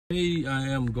Hey, I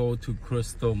am go to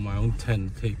Crystal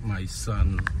Mountain, take my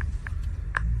son,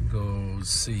 go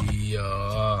see,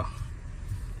 go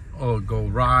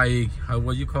ride,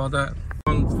 what you call that?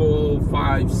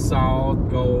 145 South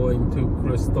going to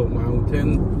Crystal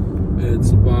Mountain.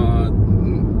 It's about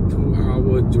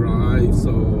 2-hour drive, so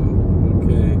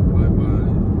okay,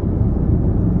 bye-bye.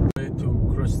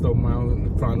 To Crystal Mountain,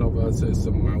 in front of us is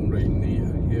Mount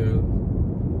Rainier here,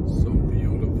 so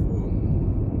beautiful.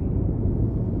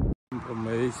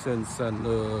 Information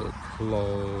center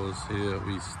closed here.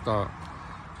 We start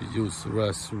to use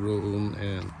restroom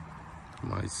and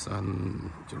my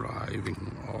son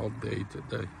driving all day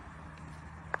today.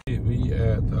 We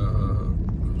at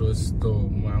Crystal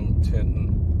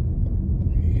Mountain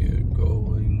here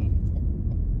going.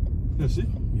 Yeah, see?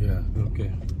 Yeah,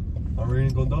 okay.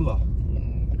 Rainier Gondola.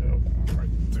 Yeah,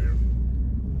 right there.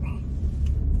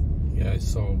 Yeah, I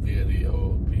saw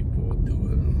video people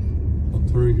doing. I'll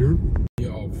turn here. We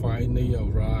all finally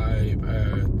arrived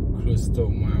at Crystal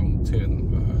Mountain,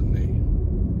 Rainier.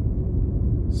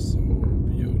 So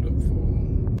beautiful.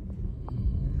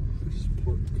 This is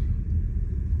pork.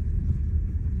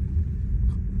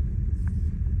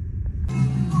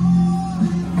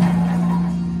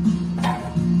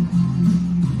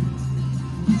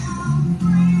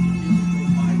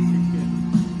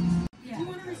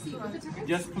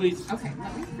 Yes, please. Okay,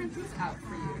 let me print these out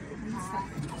for you.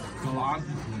 Galan?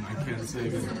 I can't say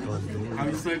it. How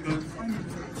you say good?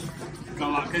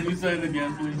 Galan. Can you say it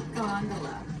again, please?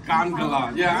 Gondola.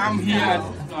 Gondola. Yeah, I'm here at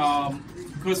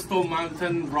Crystal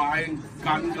Mountain riding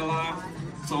Gondola.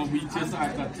 So we just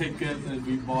had a ticket and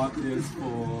we bought this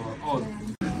for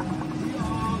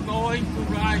going to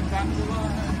ride Gondola.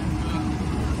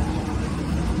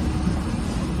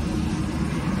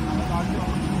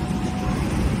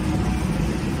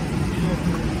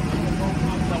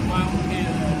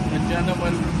 The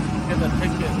gentleman get a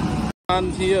ticket.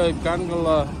 And here,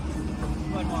 Gondola.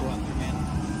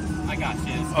 I got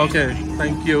you. Okay,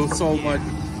 thank you so much.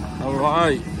 All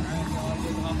right.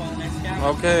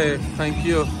 Okay, thank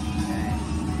you.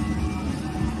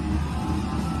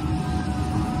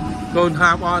 Go and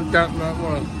have on that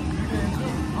one.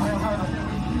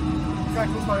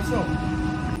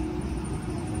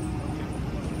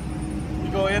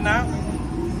 You go in now?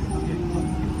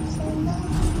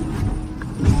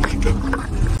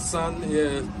 Son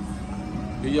is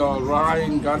we are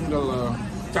riding Gondola.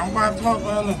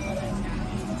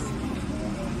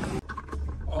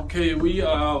 Okay, we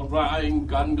are riding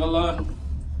Gondola.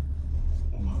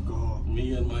 Oh my God.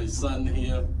 Me and my son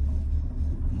here.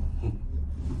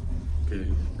 Okay.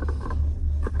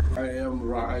 I am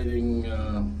riding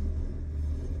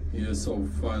here, so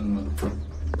fun.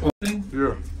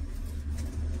 Yeah.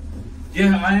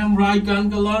 Yeah, I am riding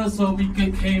Gondola, so we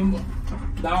came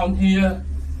down here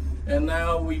and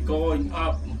now we going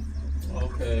up.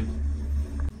 Okay.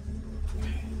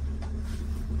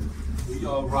 We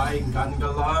are riding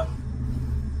Gondola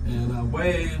and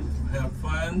away, have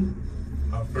fun.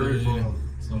 Very fun.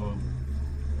 So,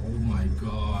 oh my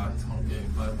God. Okay,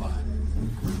 bye bye.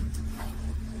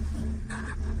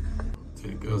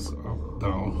 Take us up,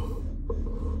 down.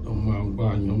 Ông mang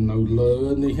bàn, ông nào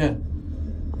lớn đi ha.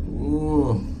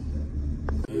 Oh,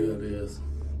 here it is.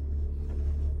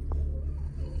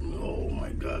 Oh my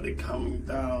God, they're coming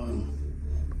down.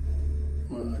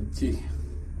 Gee.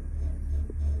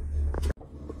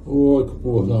 Ôi,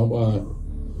 poor nào bà.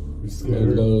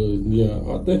 Yeah,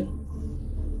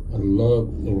 I love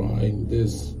riding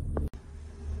this.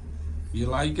 You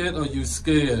like it or you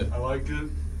scared? I like it.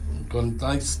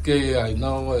 I'm scared, I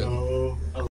know it. Oh.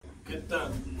 Get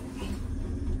that.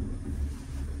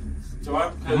 Cho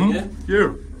bác, nhé.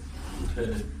 Here.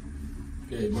 Okay.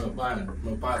 Okay, mở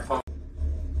ba phòng.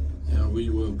 Yeah, we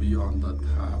will be on the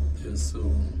top there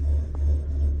soon.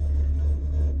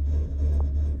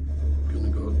 Gonna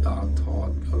go down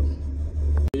toward.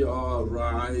 We are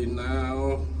right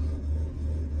now.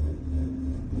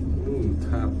 Ooh,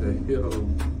 tap the hill.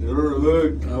 Here,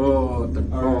 look. Oh, the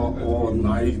car, all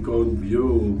nice good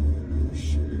view.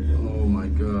 Oh my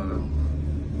God.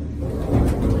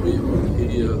 We are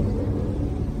here.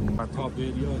 Top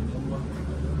video.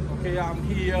 Okay, I'm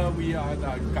here. We are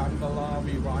at Gondola.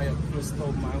 We ride at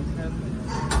Crystal Mountain.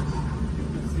 You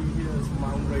can see here is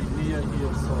Mount Rainier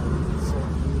here, so it's so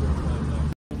beautiful.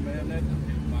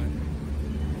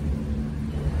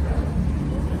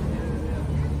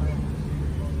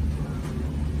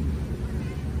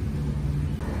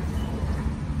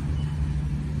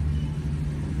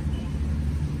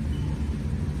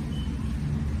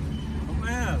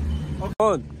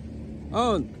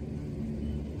 On.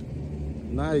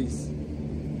 Nice.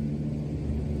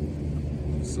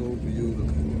 So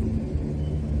beautiful.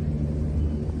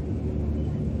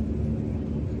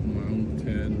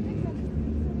 Mountain.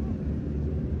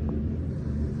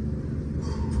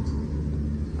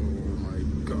 Oh my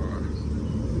God.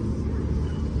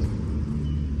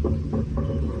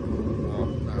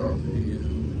 Walk down here.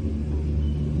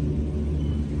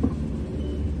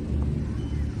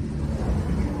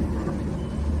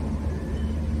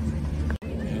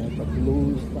 And the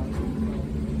blue stuff.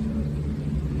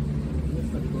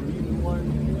 The green one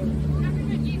here.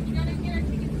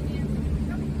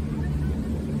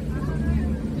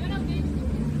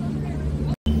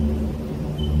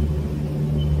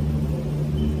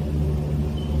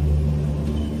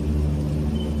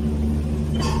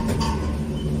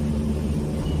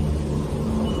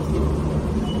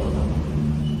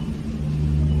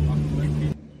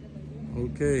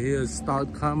 Okay, here start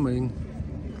coming.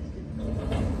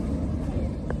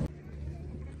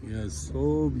 Yeah,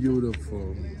 so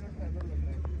beautiful.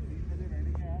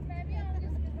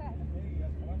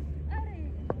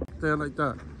 There like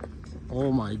that.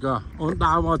 Oh my God. On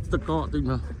down what's the god thing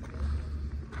now?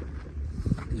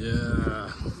 Yeah.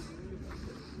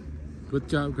 Good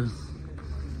job, guys.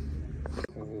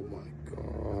 Oh my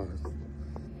God.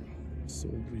 So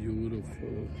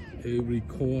beautiful. Every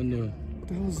corner. What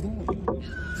the hell is that?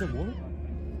 Is that water?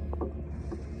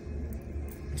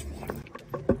 It's water.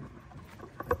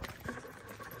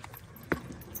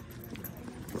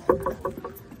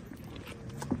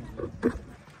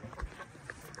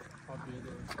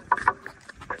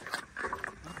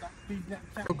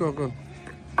 Go, go.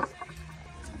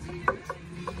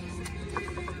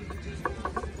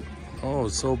 Oh,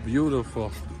 so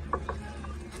beautiful.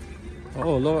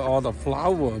 Oh, look at all the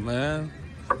flower, man.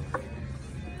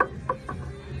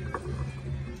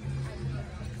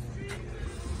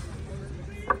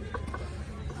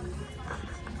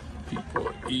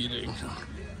 People eating.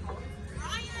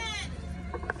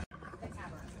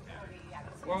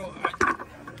 Well,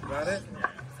 got it?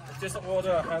 Just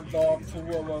order a hot dog, 2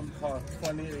 of them for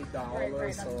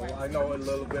 $28. So I know a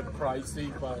little bit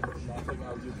pricey, but nothing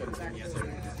else you can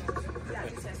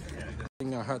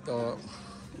do. A hot dog.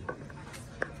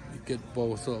 You get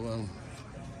both of them.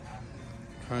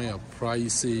 Kind of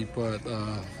pricey, but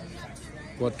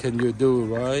what can you do,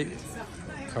 right?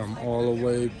 Come all the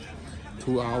way,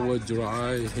 2-hour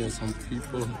drive. Here's some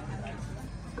people.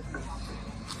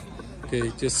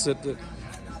 Okay, just sit there.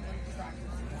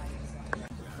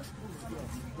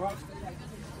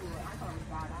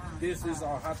 This is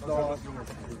our hot dog,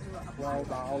 $12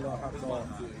 hot dog.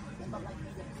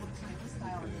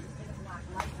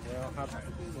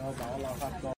 $12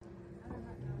 hot dog.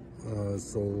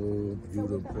 So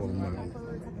beautiful, man.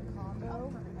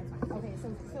 Okay, so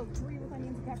 3 with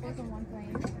onions and peppers on 1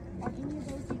 plate. On any of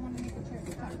those, do you want to make the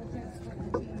chocolate chips with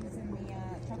the cheese and the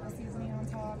chocolate seasoning on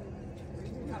top?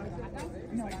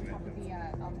 No, on top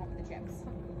of the chips.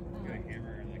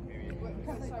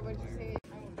 Sorry, what did you say?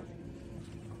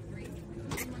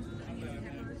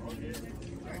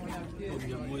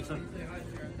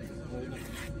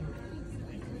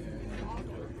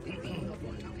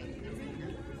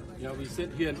 Yeah, we sit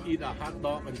here and eat a hot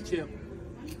dog and chip.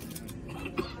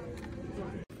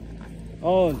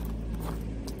 Oh.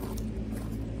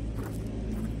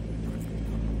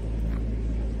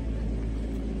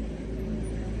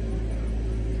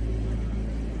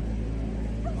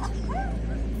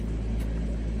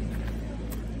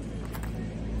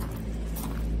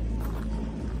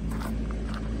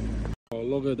 Oh,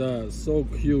 look at that. So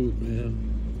cute, man.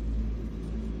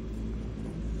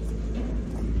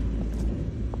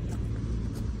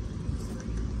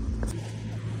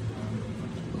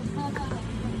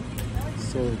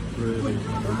 So pretty.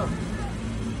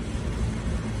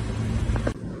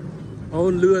 โอ้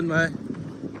เลื่อนไหม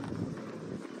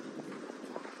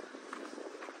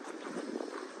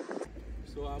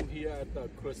So I'm here at the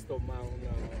Crystal Mountain,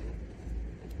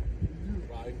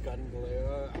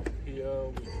 Gondola. Up here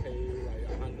we pay like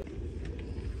 100.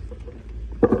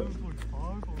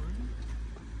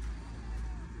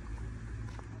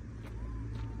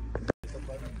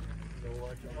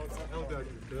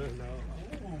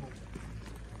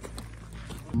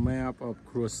 Map of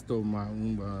Crystal Mountain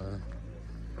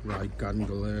by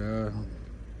Gondola.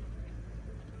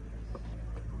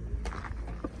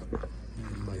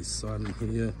 My son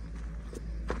here.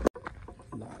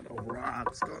 A lot of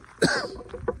rocks.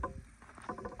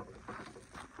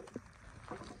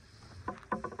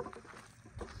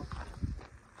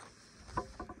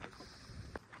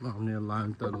 Mount near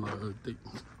Lantern.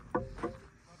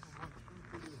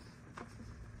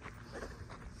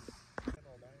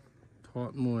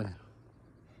 Hot more.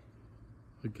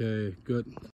 Okay, good.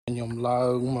 Nhomឡើ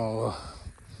ងមក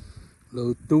លើ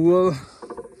ទួល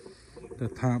the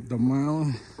top of the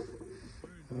mountain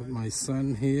with my son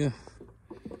here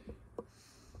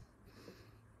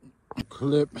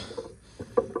clip.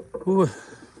 Ooh.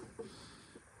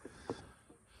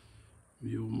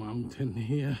 View mountain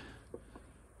here.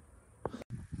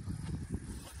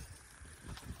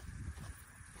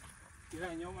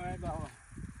 Yeah, nhóm ai bảo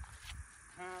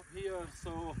top here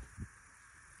so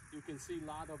you can see a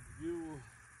lot of view.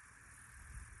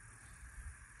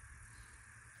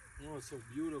 Oh, it's so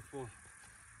beautiful.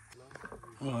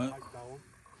 What? Go.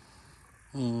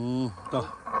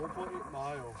 4.8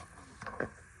 miles.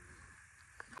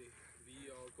 We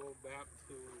all go back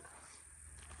to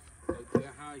the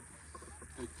high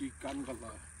the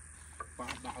Gondola.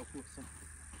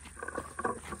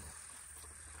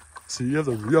 See, you have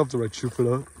the right shoe for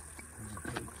that.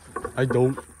 I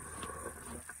don't.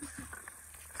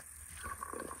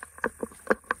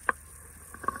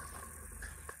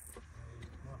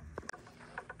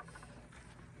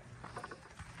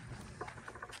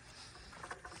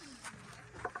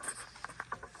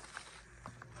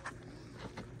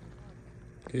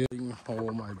 Getting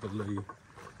home, I believe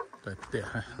that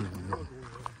they're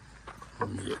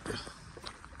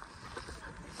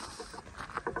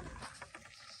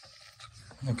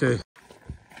okay.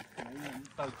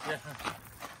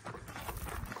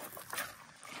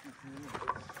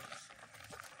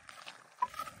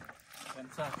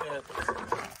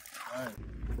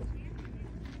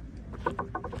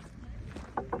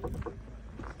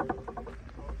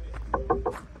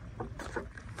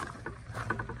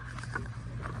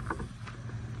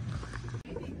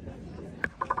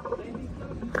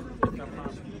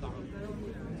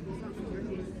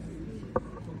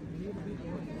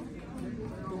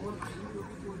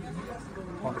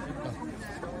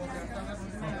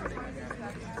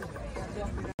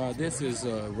 This is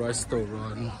a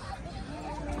restaurant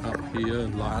up here.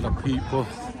 A lot of people.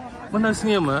 What is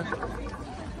here, man?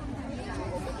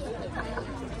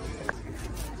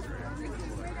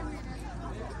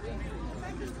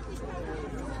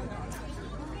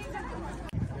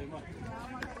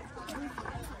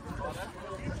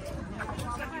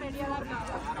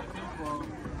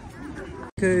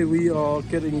 Okay, we are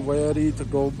getting ready to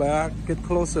go back. Get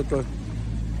closer to.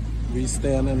 We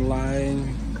stand in line,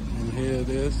 and here it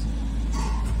is.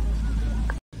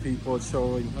 People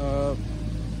showing up.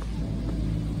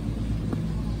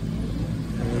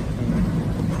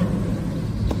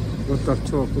 What's that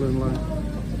chocolate line?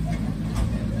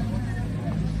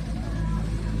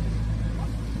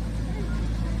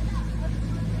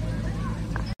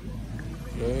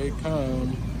 There they come.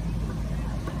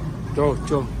 Go.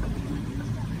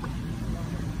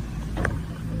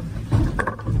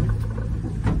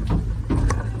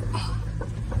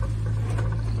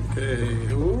 Okay,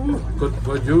 ooh, good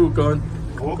for you,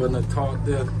 gonna talk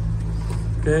there.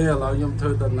 Okay, allow you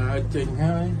to the night chỉnh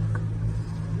hai.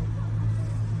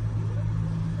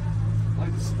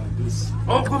 Like this.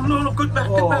 Oh, come no, get back,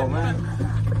 Man.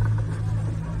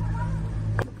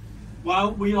 Well,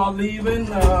 we are leaving.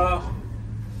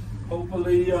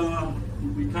 Hopefully,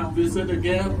 we can visit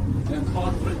again and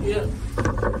talk with you.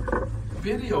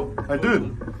 Video. I did.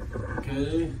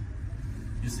 Okay.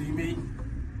 You see me?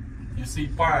 You see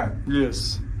fire?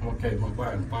 Yes. Okay, my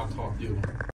bad. I'll talk to you.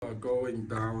 We're going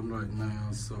down right now,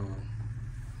 so.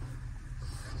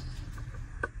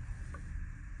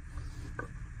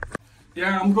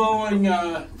 Yeah, I'm going,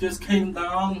 just came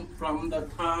down from the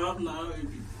top now.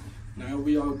 Now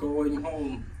we are going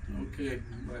home. Okay,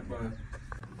 bye-bye.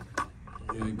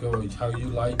 Here you go. How you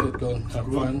like it? Go have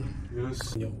fun?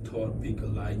 Yes. Nhung thought we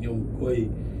could like nhung quay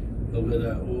over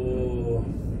there. Oh,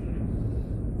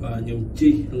 nhung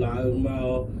chiឡើងម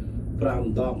ក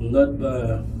5-10 minutes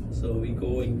but so we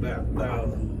going back down.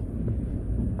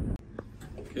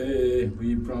 Okay, we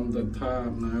from the top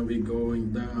now we going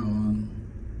down.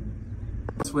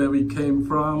 That's where we came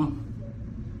from.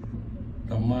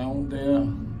 The mountain there.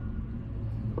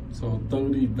 So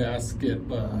 30 basket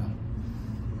but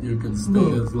you can stay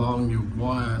as long as you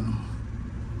want.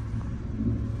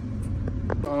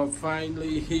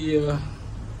 Finally here,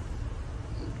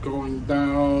 going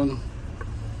down,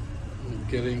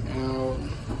 getting out.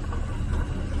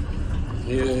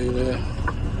 Yeah,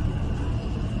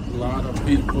 a lot of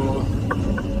people.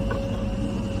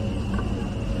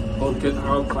 Oh, get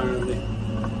out finally.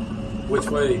 Which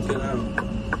way? Get out.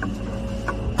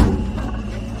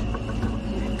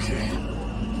 Okay.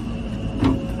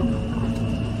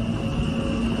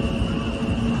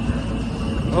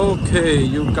 Okay,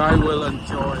 you guys will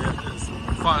enjoy it. It's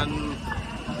fun.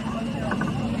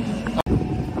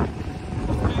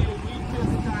 Okay, we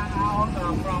just got out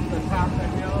from parked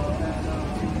here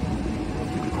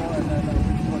and then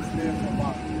we was there for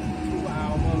about 2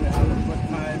 hours. We had a good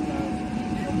time.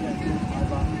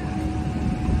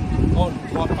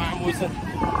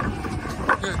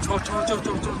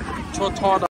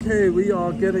 Okay, we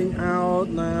are getting out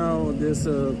now. There's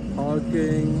a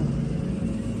parking,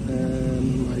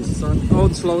 and my son. Oh,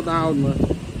 slow down, man.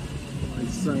 My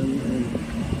son.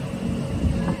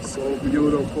 And so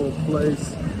beautiful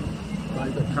place.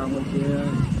 Like to come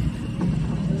again.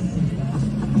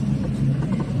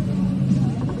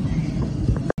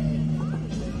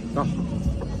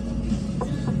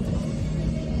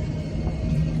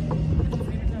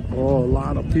 Oh, a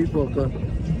lot of people.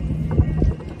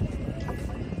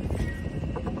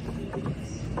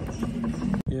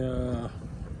 Yeah,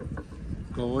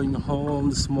 going home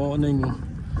this morning.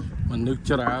 Mình nước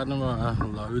chả ra nữa mà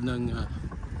lợi nâng.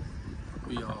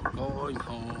 We are going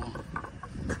home.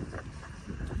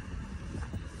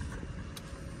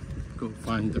 Go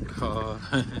find the car.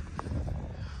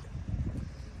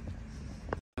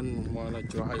 And wanna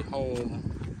drive home.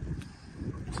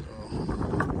 So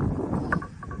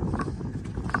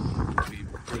we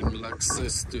bring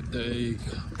Lexus today.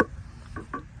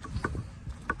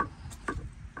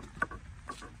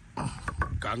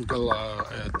 Gondola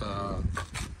at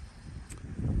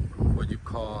what you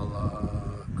call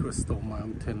Crystal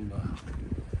Mountain.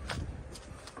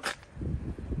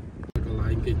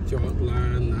 Like a short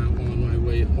line now on my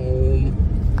way home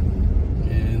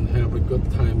and have a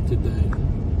good time today.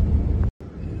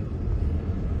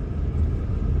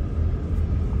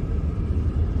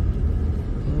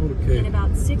 Okay. In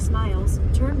about 6 miles,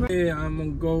 turn right. Hey,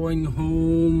 I'm going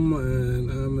home and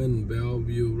I'm in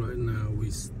Bellevue right now.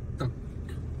 We stuck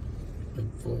at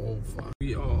 405.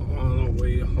 We are on our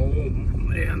way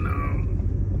home and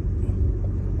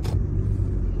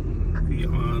we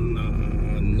on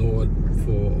North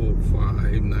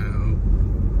 405 now.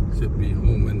 Should be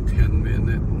home in 10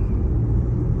 minutes.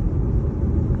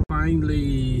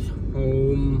 Finally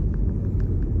home.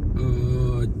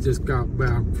 Just got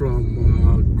back from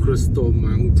Crystal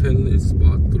Mountain. It's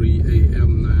about 3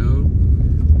 a.m. now.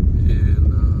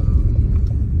 And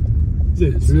is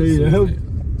it 3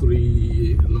 a.m.?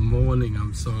 3 in the morning,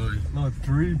 I'm sorry. No,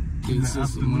 3 This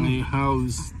is my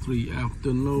house, 3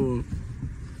 afternoon.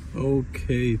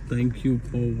 Okay, thank you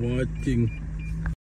for watching.